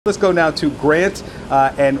Let's go now to Grant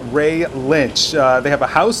and Wray Lynch. They have a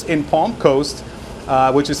house in Palm Coast,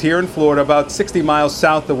 which is here in Florida, about 60 miles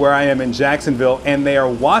south of where I am in Jacksonville, and they are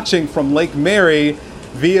watching from Lake Mary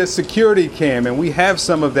via security cam, and we have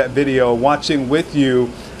some of that video watching with you.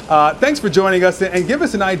 Thanks for joining us, and give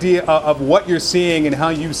us an idea of what you're seeing and how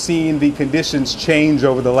you've seen the conditions change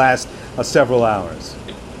over the last several hours.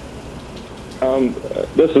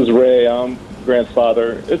 This is Ray. I'm Grant's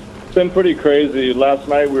father. It's been pretty crazy. Last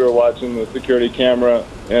night we were watching the security camera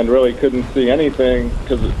and really couldn't see anything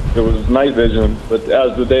because it was night vision. But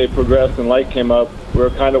as the day progressed and light came up, we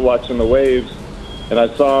were kind of watching the waves, and I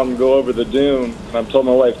saw them go over the dune, and I told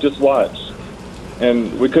my wife, just watch.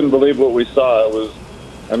 And we couldn't believe what we saw.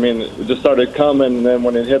 It just started coming, and then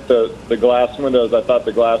when it hit the glass windows, I thought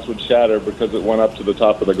the glass would shatter because it went up to the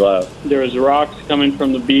top of the glass. There was rocks coming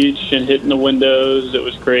from the beach and hitting the windows. It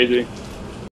was crazy.